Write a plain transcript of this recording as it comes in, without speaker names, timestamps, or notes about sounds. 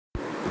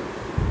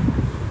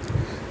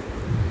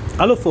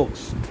Hello,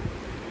 folks.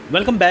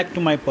 Welcome back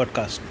to my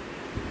podcast.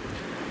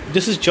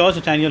 This is George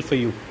Nathaniel for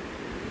you.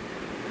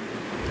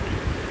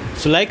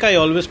 So, like I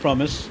always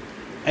promise,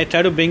 I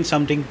try to bring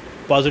something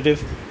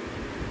positive,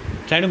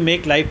 try to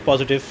make life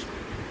positive,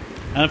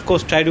 and of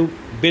course, try to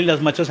build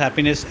as much as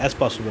happiness as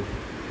possible.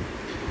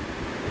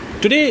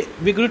 Today,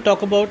 we're going to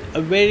talk about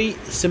a very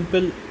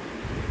simple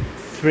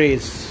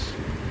phrase.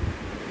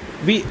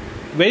 We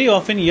very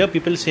often hear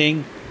people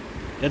saying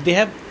that they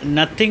have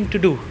nothing to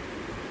do.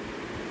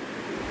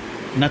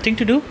 Nothing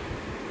to do?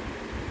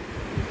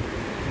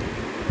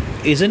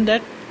 Isn't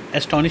that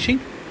astonishing?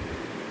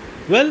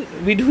 Well,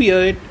 we do hear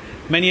it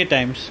many a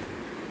times.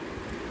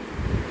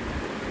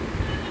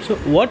 So,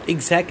 what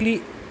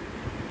exactly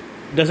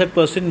does that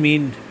person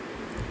mean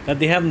that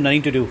they have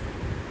nothing to do?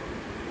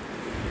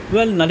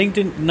 Well, nothing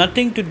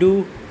to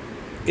do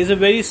is a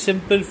very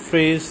simple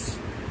phrase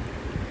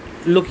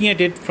looking at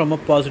it from a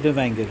positive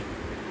angle.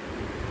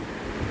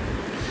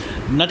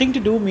 Nothing to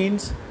do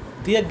means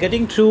they are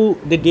getting through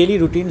the daily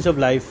routines of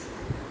life,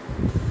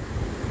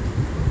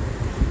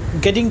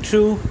 getting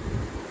through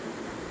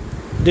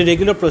the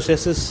regular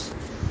processes,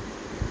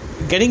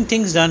 getting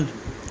things done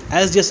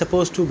as they're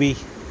supposed to be.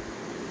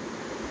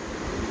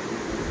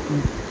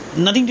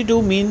 Nothing to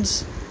do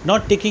means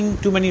not taking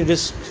too many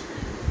risks,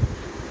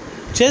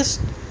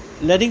 just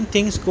letting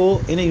things go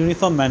in a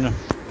uniform manner.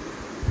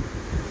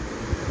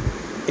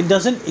 It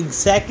doesn't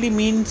exactly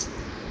mean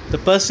the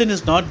person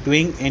is not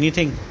doing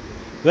anything.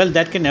 Well,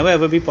 that can never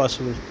ever be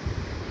possible,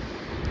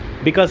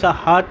 because our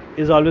heart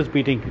is always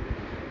beating.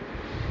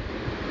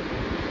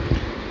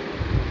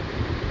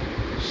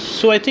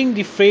 So I think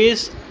the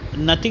phrase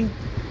nothing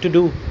to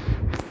do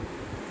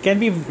can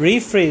be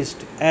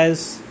rephrased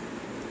as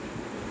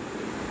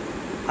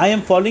I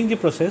am following the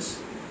process,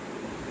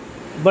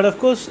 but of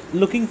course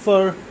looking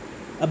for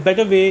a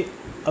better way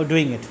of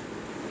doing it.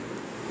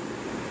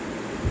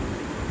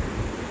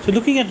 So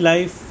looking at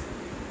life,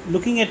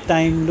 looking at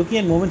time, looking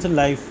at moments in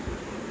life,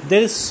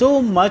 there is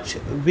so much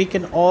we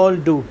can all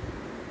do.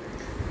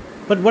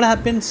 But what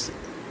happens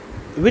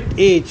with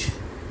age?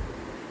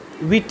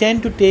 We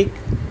tend to take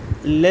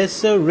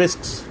lesser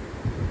risks.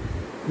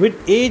 With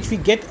age, we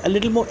get a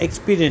little more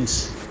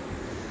experience.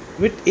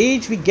 With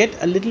age, we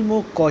get a little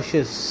more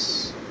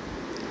cautious.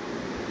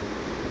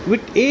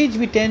 With age,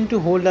 we tend to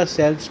hold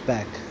ourselves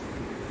back.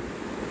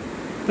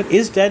 But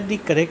is that the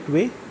correct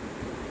way?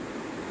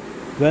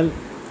 Well,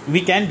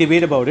 we can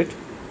debate about it.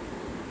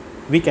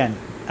 We can.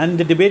 And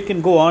the debate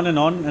can go on and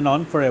on and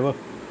on forever.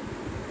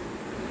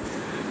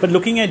 But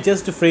looking at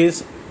just the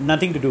phrase,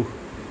 nothing to do.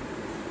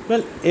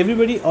 Well,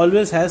 everybody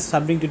always has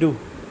something to do.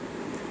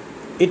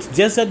 It's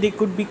just that they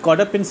could be caught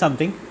up in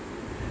something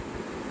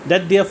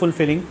that they are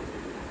fulfilling,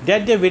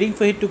 that they are waiting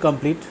for it to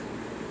complete.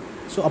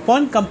 So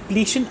upon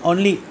completion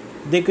only,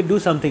 they could do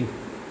something.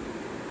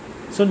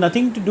 So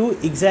nothing to do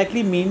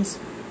exactly means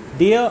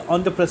they are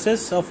on the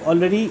process of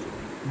already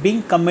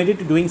being committed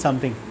to doing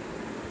something,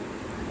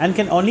 and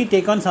can only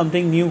take on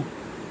something new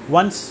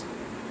once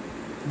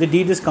the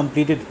deed is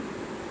completed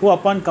or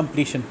upon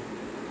completion.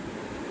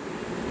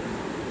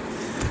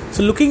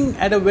 So looking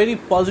at a very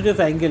positive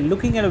angle,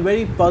 looking at a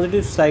very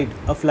positive side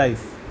of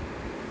life,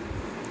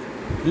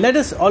 let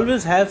us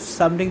always have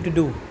something to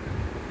do,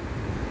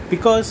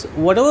 because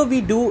whatever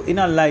we do in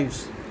our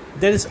lives,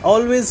 there is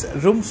always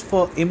room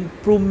for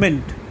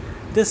improvement.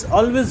 There's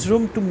always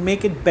room to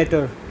make it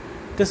better.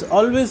 There's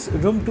always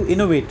room to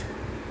innovate.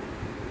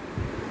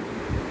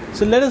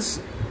 So let us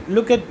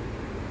look at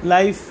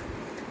life,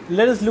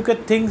 let us look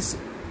at things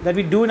that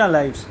we do in our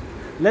lives.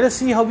 Let us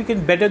see how we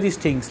can better these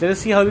things. Let us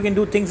see how we can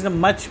do things in a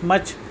much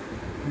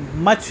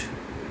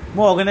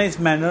more organized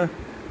manner,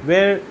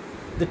 where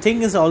the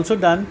thing is also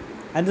done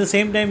and at the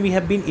same time we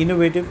have been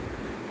innovative,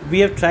 we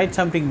have tried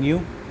something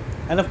new,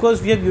 and of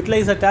course we have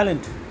utilized our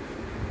talent.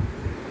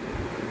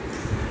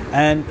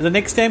 And the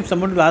next time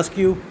someone will ask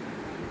you,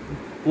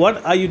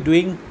 what are you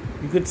doing?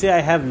 You could say,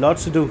 I have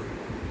lots to do.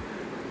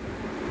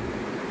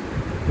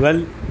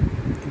 Well,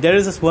 there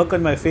is a smirk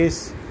on my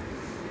face,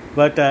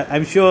 but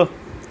I'm sure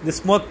the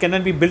smirk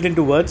cannot be built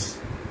into words.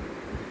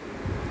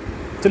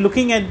 So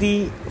looking at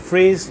the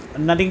phrase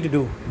nothing to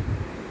do,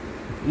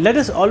 let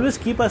us always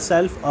keep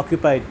ourselves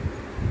occupied.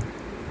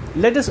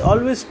 Let us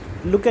always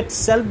look at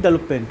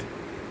self-development,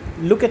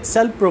 look at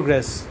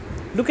self-progress,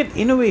 look at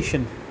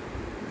innovation.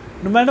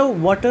 No matter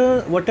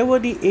whatever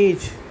the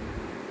age,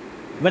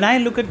 when I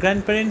look at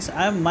grandparents,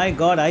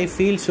 I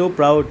feel so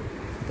proud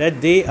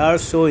that they are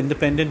so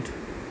independent.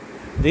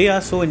 They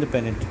are so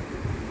independent.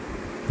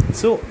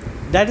 So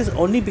that is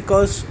only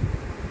because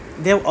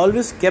they have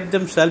always kept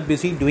themselves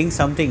busy doing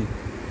something,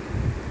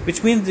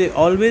 which means they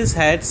always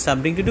had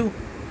something to do.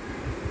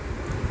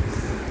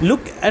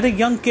 Look at a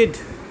young kid.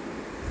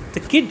 The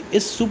kid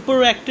is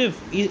super active.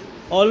 He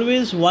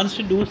always wants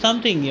to do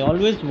something. He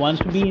always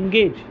wants to be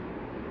engaged.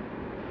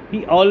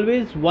 He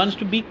always wants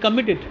to be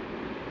committed.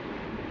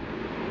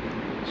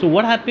 So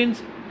what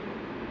happens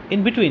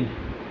in between?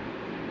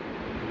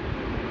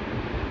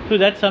 So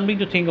that's something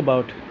to think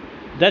about.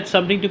 That's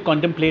something to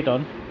contemplate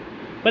on.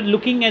 But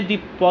looking at the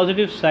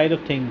positive side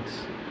of things,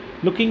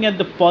 looking at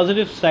the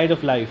positive side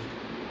of life.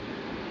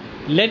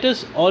 Let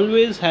us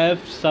always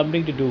have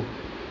something to do,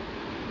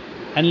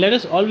 and let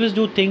us always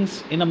do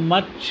things in a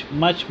much,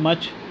 much,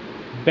 much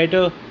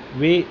better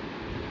way,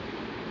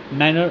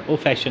 manner, or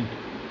fashion.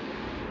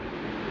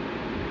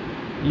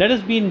 Let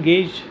us be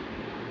engaged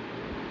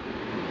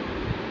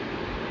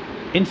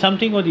in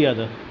something or the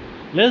other.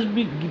 Let us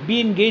be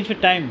engaged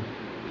with time.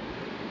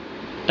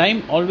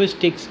 Time always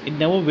ticks, it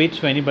never waits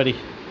for anybody.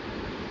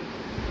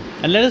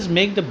 And let us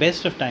make the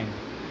best of time.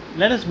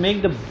 Let us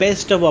make the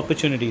best of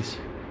opportunities.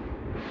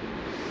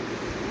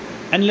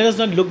 And let us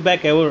not look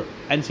back ever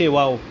and say,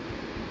 wow,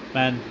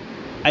 man,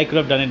 I could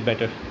have done it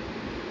better.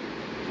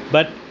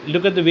 But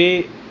look at the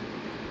way,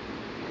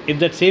 if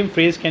that same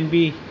phrase can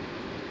be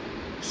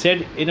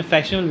said in a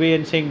fashionable way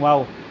and saying,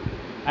 wow,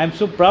 I'm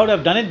so proud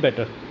I've done it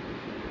better.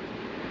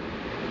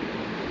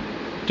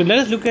 So let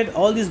us look at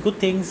all these good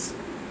things.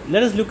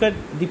 Let us look at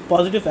the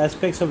positive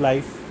aspects of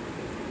life.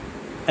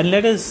 And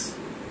let us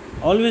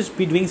always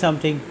be doing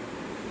something.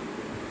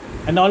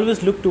 And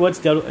always look towards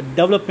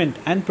development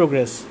and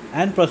progress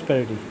and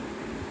prosperity.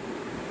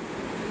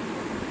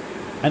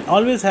 And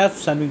always have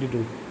something to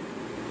do.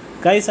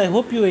 Guys, I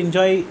hope you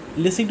enjoy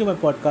listening to my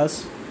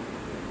podcast.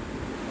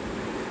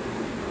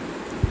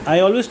 I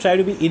always try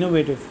to be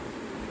innovative.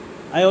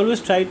 I always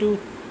try to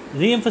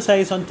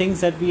re-emphasize on things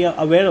that we are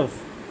aware of.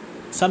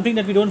 Something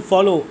that we don't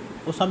follow,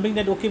 or something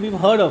that we've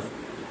heard of,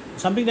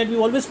 something that we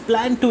always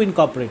plan to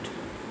incorporate.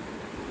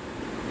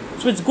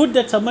 So it's good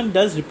that someone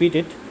does repeat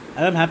it,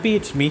 and I'm happy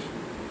it's me,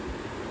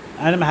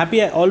 and I'm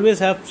happy I always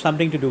have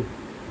something to do.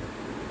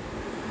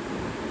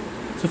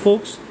 So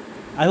folks,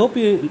 I hope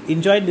you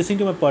enjoyed listening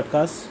to my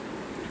podcast.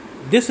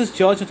 This is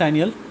George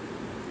Nathaniel.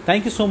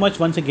 Thank you so much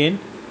once again,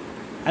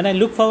 and I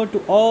look forward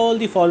to all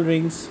the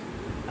followings,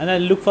 and I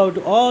look forward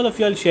to all of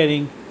you all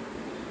sharing.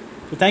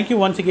 So thank you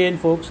once again,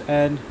 folks,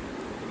 and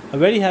a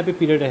very happy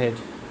period ahead.